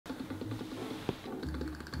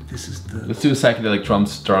This is the... Let's do a psychedelic drum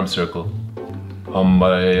circle.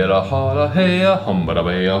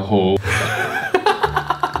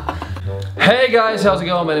 Hey guys, how's it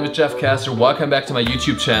going? My name is Jeff Caster. Welcome back to my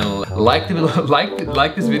YouTube channel. Like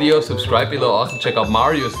this video, subscribe below. Also check out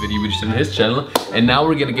Mario's video, which is on his channel. And now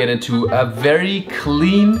we're gonna get into a very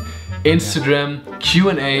clean Instagram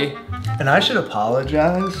Q&A. And I should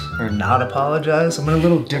apologize, or not apologize. I'm in a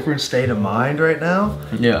little different state of mind right now.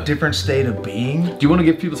 Yeah. Different state of being. Do you want to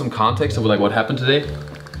give people some context of like what happened today?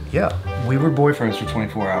 Yeah. We were boyfriends for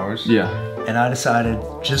 24 hours. Yeah. And I decided,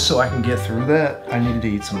 just so I can get through that, I needed to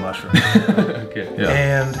eat some mushrooms. Okay, yeah.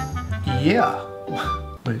 And yeah.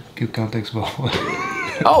 Wait, give context about what?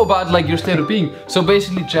 Oh, about like your state of being. So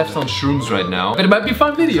basically Jeff's on shrooms right now. But it might be a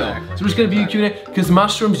fun video. Exactly. So we're just gonna be a Q&A, because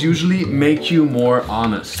mushrooms usually make you more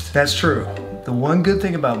honest. That's true. The one good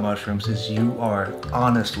thing about mushrooms is you are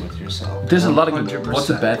honest with yourself. There's 100%. A lot of good. What's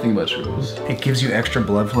the bad thing about shrooms? It gives you extra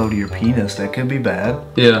blood flow to your penis. That could be bad.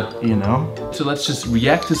 Yeah. You know? So let's just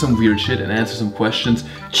react to some weird shit and answer some questions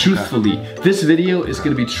truthfully. Okay. This video is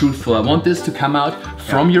gonna be truthful. I want this to come out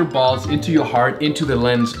from your balls into your heart, into the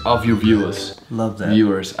lens of your viewers. Love that.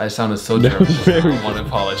 Viewers, I sounded so terrible. I want to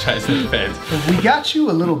apologize in advance. We got you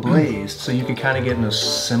a little blazed, so you can kind of get in a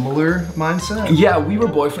similar mindset. Yeah, we were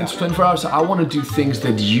boyfriends for 24 hours, so I want to do things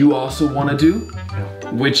that you also want to do,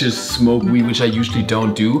 which is smoke weed, which I usually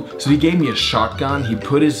don't do. So he gave me a shotgun. He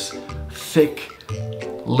put his thick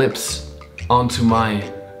lips onto my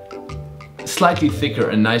slightly thicker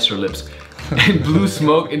and nicer lips and blew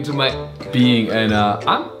smoke into my being. And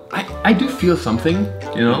I do feel something,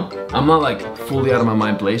 you know? I'm not like fully out of my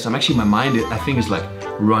mind blazed. I'm actually, my mind, I think, is like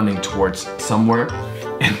running towards somewhere.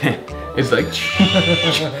 And then it's like,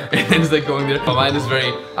 and then it's like going there. My mind is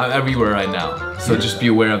I'm everywhere right now. So just be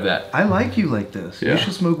aware of that. I like you like this. Yeah. You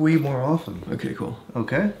should smoke weed more often. Okay, cool.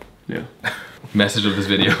 Okay? Yeah. Message of this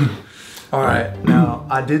video. All right, now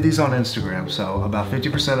I did these on Instagram, so about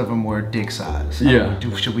 50% of them were dick size. Yeah.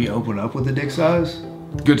 Should we open up with the dick size?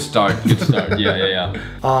 Good start, good start. Yeah.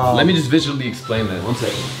 Let me just visually explain that. 1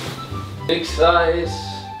 second. Dick size.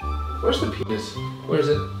 Where's the penis? Where is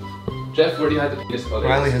it? Jeff, where do you hide the penis? Oh,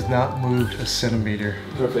 Riley has not moved a centimeter.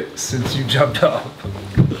 Perfect. Since you jumped up.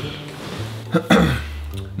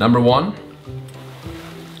 Number 1.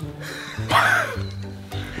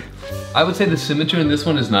 I would say the symmetry in this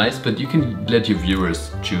one is nice, but you can let your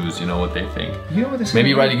viewers choose, you know, what they think. You know what this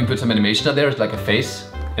Maybe, Riley, you can put some animation out there, it's like a face,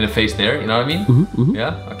 and a face there, you know what I mean? Mm-hmm.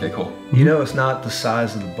 Yeah? Okay, cool. You know, it's not the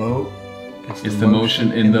size of the boat. It's the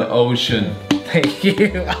motion in the ocean. Thank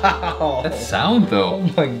you. Ow. That sound, though. Oh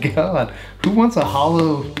my God. Who wants a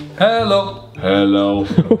hollow? Hello. Hello.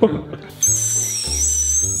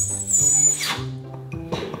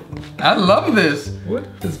 I love this. What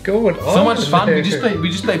is going on? So much fun. We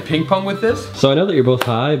just play ping pong with this. So I know that you're both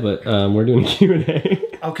high, but we're doing a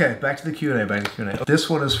Q&A. Okay, back to the Q&A, This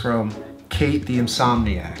one is from Kate the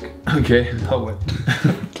Insomniac. Okay. Poet.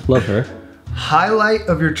 Love her. Highlight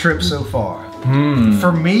of your trip so far?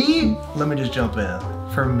 For me, let me just jump in.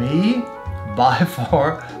 For me, by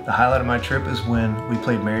far, the highlight of my trip is when we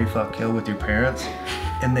played Marry, Fuck, Kill with your parents,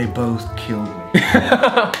 and they both killed me.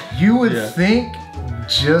 You would think,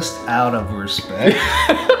 just out of respect,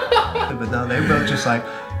 but no, they both just like,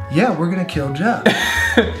 yeah, we're gonna kill Jeff.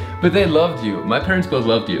 But they loved you. My parents both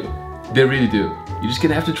loved you. They really do. You're just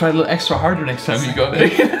gonna have to try a little extra harder next time you go there.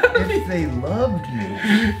 If they loved me.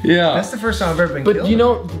 Yeah. That's the first time I've ever been killed. But you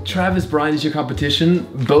know, Travis Bryan is your competition.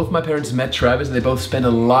 Both my parents met Travis and they both spent a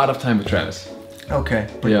lot of time with Travis. Okay,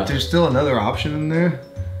 but there's still another option in there.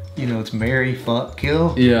 You know, it's marry, fuck,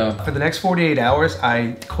 kill. Yeah. For the next 48 hours,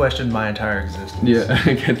 I questioned my entire existence. Yeah,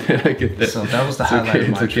 I get that. So that was the highlight of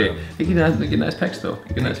my trip. You get nice pecs though.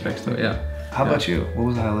 Yeah. How about you? What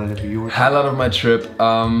was the highlight of your trip? Highlight of my trip?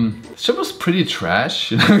 This trip was pretty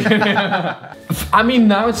trash. I mean,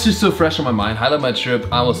 now it's just so fresh on my mind. Highlight of my trip,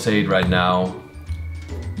 I will say it right now.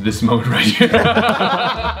 This moment right here.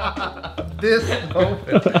 This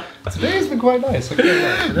moment. Today's been quite nice.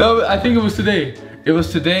 No, I think it was today. It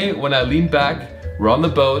was today when I leaned back, we're on the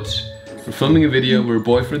boat, we're filming a video, we were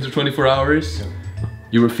boyfriends for 24 hours.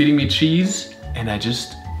 You were feeding me cheese, and I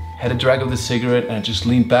just had a drag of the cigarette, and I just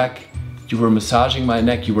leaned back. You were massaging my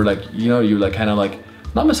neck, you were like, you know, you were like kind of like,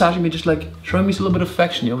 not massaging me, just like showing me a little bit of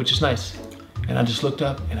affection, you know, which is nice. And I just looked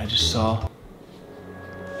up, and I just saw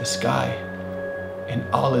the sky in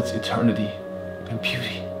all its eternity and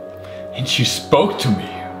beauty. And you spoke to me.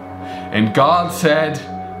 And God said,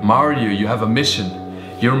 Mario, you have a mission.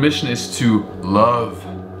 Your mission is to love.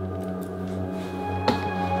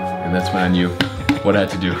 And that's when I knew what I had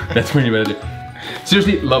to do. That's when you had to do.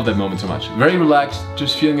 Seriously, love that moment so much. Very relaxed,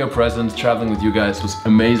 just feeling your presence, traveling with you guys was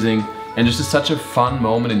amazing. And just such a fun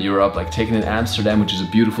moment in Europe, like taking in Amsterdam, which is a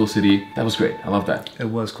beautiful city. That was great. I love that. It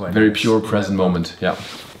was quite very nice. pure present moment. Yeah.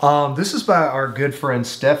 This is by our good friend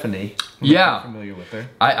Stephanie. Yeah. Familiar with her?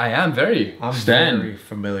 I am very. I'm Stan. very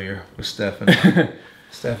familiar with Stephanie.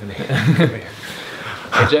 Stephanie, come here.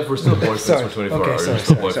 Hey Jeff, we're still boyfriends for 24 hours. We're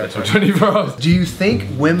still boyfriends for 24 hours. Do you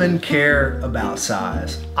think women care about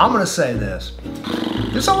size? I'm gonna say this.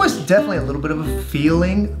 There's always definitely a little bit of a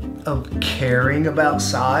feeling of caring about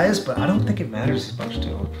size, but I don't think it matters as much to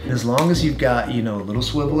them. As long as you've got, you know, a little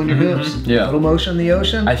swivel in your hips, yeah. a little motion in the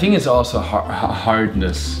ocean. I think it's also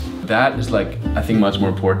hardness. That is like, I think much more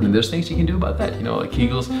important, and there's things you can do about that, you know, like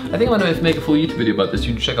Kegels. I think I'm gonna make a full YouTube video about this.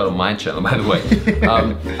 You can check out my channel, by the way.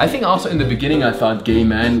 I think also in the beginning I thought gay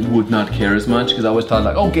men would not care as much, because I always thought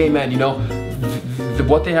like, oh, gay men, you know,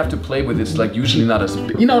 what they have to play with is like usually not as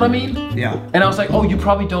big, you know what I mean? Yeah. And I was like, oh, you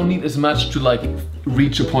probably don't need as much to like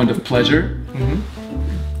reach a point of pleasure.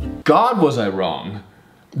 God, was I wrong?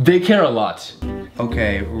 They care a lot.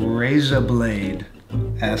 Okay, Razor Blade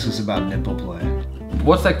asks us about nipple play.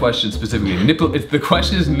 What's that question specifically? Nipple. If the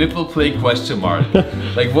question is nipple play question mark.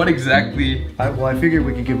 Like what exactly? Well, I figured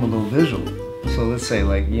we could give them a little visual. So let's say,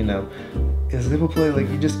 like, you know, is nipple play like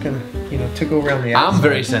you just kind of, you know, tickle around the outside? I'm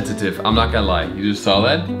very sensitive. I'm not gonna lie. You just saw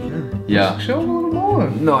that? Yeah. Show them a little more.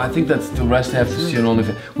 No, I think that's the rest I have to see on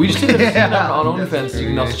OnlyFans. We just did it on OnlyFans. That's You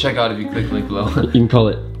can also check out if you click the link below. You can call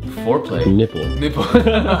it Foreplay. nipple. Nipple.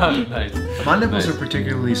 Nice. My nipples Nice. are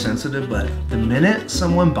particularly sensitive, but the minute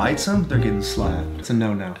someone bites them, they're getting slapped. It's a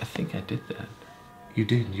no-no. I think I did that. You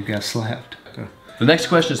did. You got slapped. The next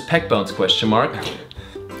question is pec bounce question mark.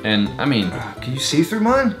 And I mean, Can you see through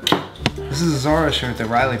mine? This is a Zara shirt that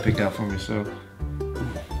Riley picked out for me, so.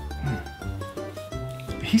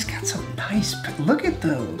 He's got some nice, look at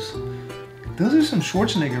those. Those are some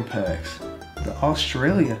Schwarzenegger pecs. The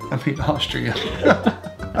Austria.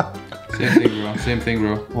 same thing, bro. Same thing,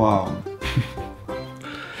 bro. Wow.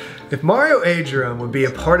 If Mario Adrian would be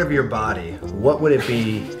a part of your body, what would it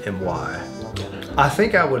be and why? I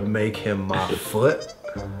think I would make him my foot,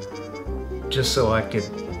 just so I could,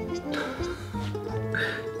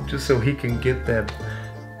 just so he can get that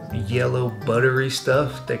yellow buttery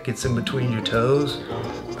stuff that gets in between your toes.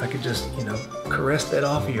 I could just, you know, caress that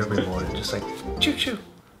off of you every morning, just like shoo shoo,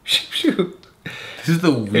 shoo shoo. This is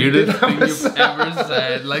the weirdest thing you've ever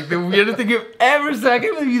said. Like the weirdest thing you've ever said. I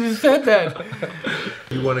can't believe you just said that.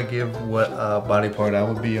 You want to give what body part I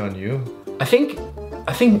would be on you? I think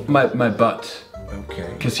my butt. Okay.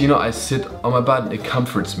 Because you know, I sit on my butt and it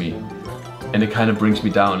comforts me. And it kind of brings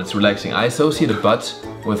me down. It's relaxing. I associate a butt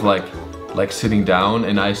with like sitting down,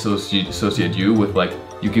 and I associate you with like,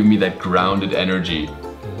 you give me that grounded energy.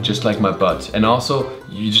 Just like my butt. And also,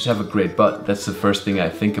 you just have a great butt. That's the first thing I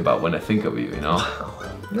think about when I think of you, you know?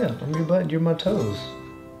 Yeah, I'm your butt, you're my toes.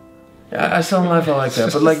 Yeah, I still life I like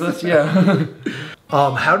that, but like, let's, yeah.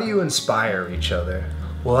 How do you inspire each other?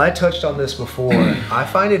 Well, I touched on this before. I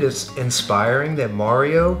find it is inspiring that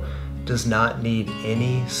Mario does not need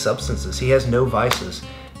any substances. He has no vices.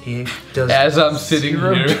 He does. As I'm sitting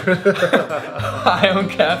here, high on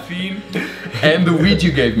caffeine and the weed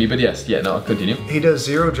you gave me, but yes, yeah, no, continue. He does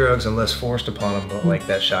zero drugs unless forced upon him, like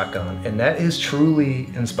that shotgun, and that is truly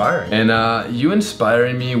inspiring. And you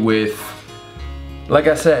inspire me with, like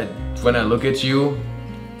I said, when I look at you,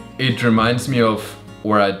 it reminds me of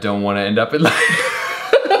where I don't want to end up in life.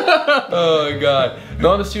 Oh my god. No,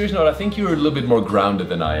 on a serious note, I think you're a little bit more grounded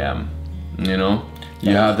than I am, you know?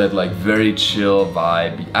 You have that like very chill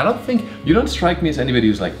vibe. I don't think, you don't strike me as anybody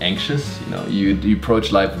who's like anxious, you know? You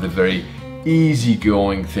approach life with a very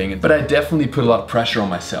easygoing thing, but I definitely put a lot of pressure on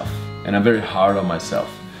myself, and I'm very hard on myself.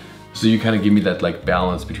 So you kind of give me that like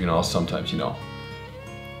balance between all sometimes, you know?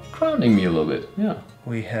 Grounding me a little bit, yeah.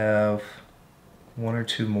 We have one or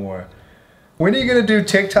two more. When are you gonna do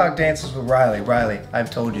TikTok dances with Riley? Riley,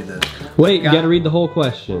 I've told you this. Wait, you gotta read the whole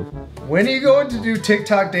question. When are you going to do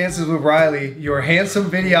TikTok dances with Riley, your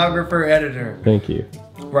handsome videographer editor? Thank you.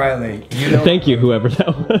 Riley, you know. Thank you, whoever that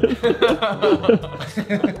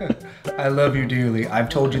was. I love you dearly. I've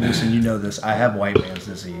told you this and you know this. I have white man's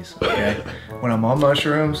disease, okay? When I'm on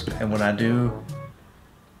mushrooms and when I do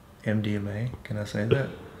MDMA, can I say that?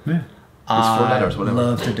 Yeah. It's 4 letters, I whatever.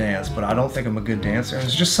 love to dance, but I don't think I'm a good dancer.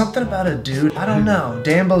 There's just something about a dude. I don't know.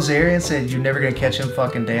 Dan Bilzerian said you're never gonna catch him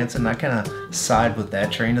fucking dancing. I kind of side with that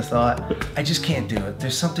train of thought. I just can't do it.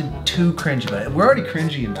 There's something too cringy about it. We're already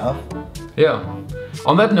cringy enough. Yeah.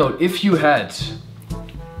 On that note, if you had...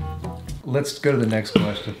 Let's go to the next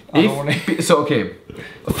question. I don't wanna... So, okay.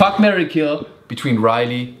 Fuck, marry, kill between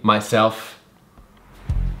Riley, myself,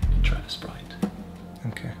 and Travis Bryant.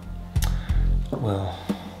 Well,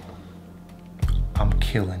 I'm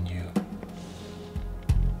killing you.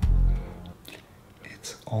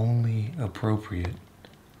 It's only appropriate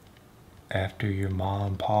after your mom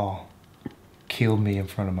and pa killed me in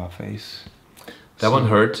front of my face. That one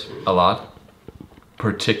hurt a lot,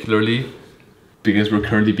 particularly because we're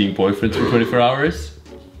currently being boyfriends for 24 hours.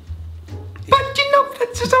 But you know,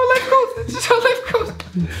 that's just how life goes. That's just how life goes.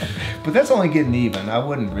 But that's only getting even. I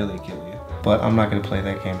wouldn't really kill you. But I'm not gonna play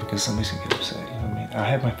that game because somebody's gonna get upset. You know what I mean? I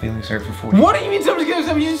had my feelings hurt for 40 What do you mean somebody's gonna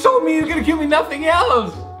kill me? You just told me you're gonna kill me, nothing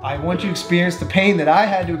else. I want you to experience the pain that I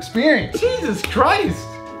had to experience. Jesus Christ.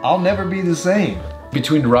 I'll never be the same.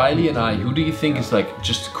 Between Riley and I, who do you think is like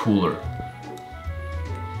just cooler?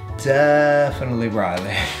 Definitely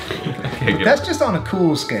Riley. Okay, good. That's just on a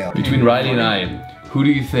cool scale. Between Riley and I, who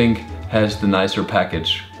do you think has the nicer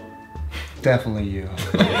package? Definitely you.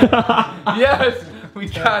 Yes, we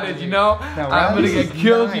got it, you know? Now, I'm gonna Riley's get is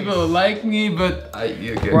killed, nice. people like me, but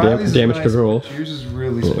okay. Riley's is Damage nice, control. but yours is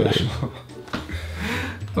really special.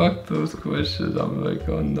 Fuck those questions, I'm like,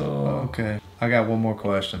 oh no. Okay, I got one more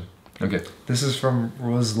question. Okay. This is from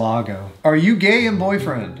Roslago. Are you gay and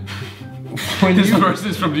boyfriend? When This you person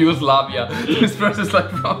is from Yugoslavia. This person is like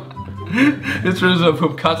from... This person is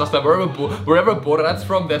from Kazakhstan. Wherever Borat's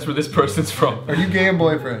from, that's where this person's from. are you gay and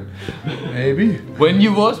boyfriend? Maybe. When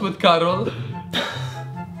you was with Karol,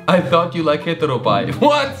 I thought you like hetero bi.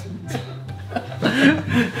 What?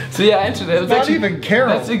 So yeah, I answered that. It was Not actually, even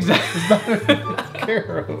Carol. That's exactly...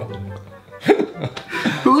 Carol.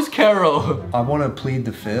 Who's Carol? I want to plead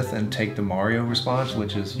the fifth and take the Mario response,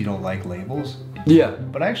 which is you don't like labels. Yeah.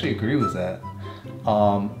 But I actually agree with that.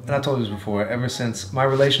 And I told you this before, ever since my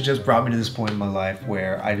relationships brought me to this point in my life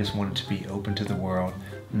where I just wanted to be open to the world,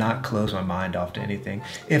 not close my mind off to anything.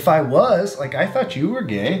 If I was, like, I thought you were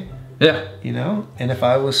gay, Yeah. you know? And if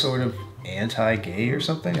I was sort of anti-gay or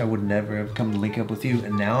something, I would never have come to link up with you.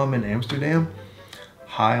 And now I'm in Amsterdam,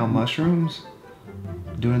 high on mushrooms,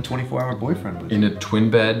 doing a 24-hour boyfriend with you. In a twin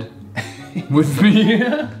bed with me.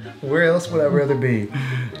 Where else would I rather be?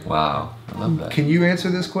 Wow, I love that. Can you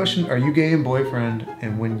answer this question? Are you gay and boyfriend?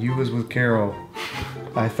 And when you was with Carol,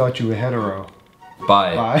 I thought you were hetero.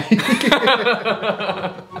 Bye. Bye.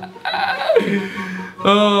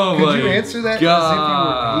 Oh Could my you answer that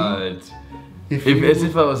God. as if you were me? As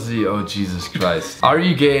if I was the, oh Jesus Christ. Are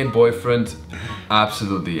you gay and boyfriend?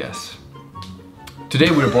 Absolutely yes.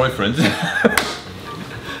 Today we're boyfriends.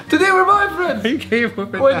 Today we're boyfriends. Are you gay and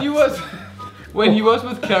boyfriend? When you was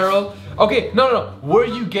with Carol. Okay, no. Were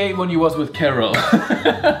you gay when you was with Carol?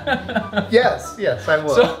 Yes, I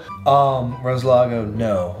was. So- Roslago,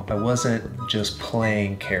 no. I wasn't just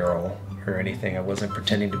playing Carol or anything. I wasn't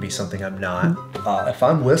pretending to be something I'm not. If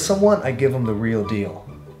I'm with someone, I give them the real deal.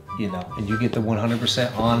 You know, and you get the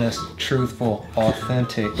 100% honest, truthful,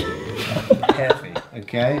 authentic, heavy,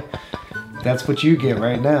 okay? That's what you get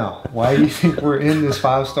right now. Why do you think we're in this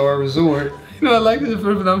 5-star resort You know, I like this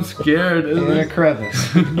but I'm scared. in a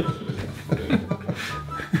crevice?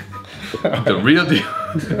 The real deal.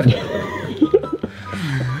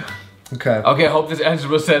 Okay. Okay, I hope this answer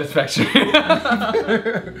was satisfactory.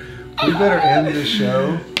 We better end this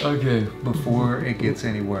show Okay. before it gets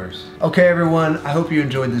any worse. Okay, everyone, I hope you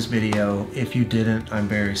enjoyed this video. If you didn't, I'm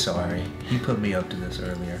very sorry. He put me up to this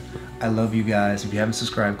earlier. I love you guys. If you haven't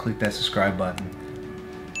subscribed, click that subscribe button.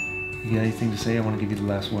 You got anything to say? I want to give you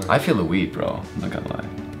the last word. I feel the weed, bro. I'm not gonna lie.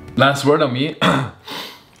 Last word on me.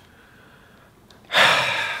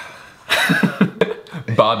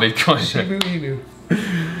 Bye, Bitcoin.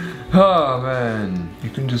 Oh, man. You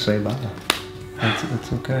can just say bye.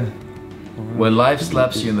 It's okay. When life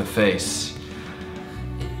slaps you in the face,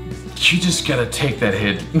 you just gotta take that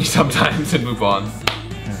hit sometimes and move on.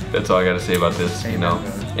 That's all I gotta say about this, you know.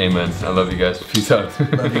 Amen. I love you guys. Peace out.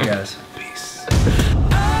 Love you guys. Peace.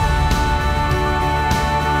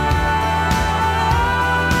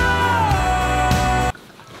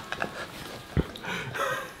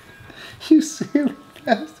 You silly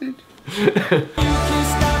bastard.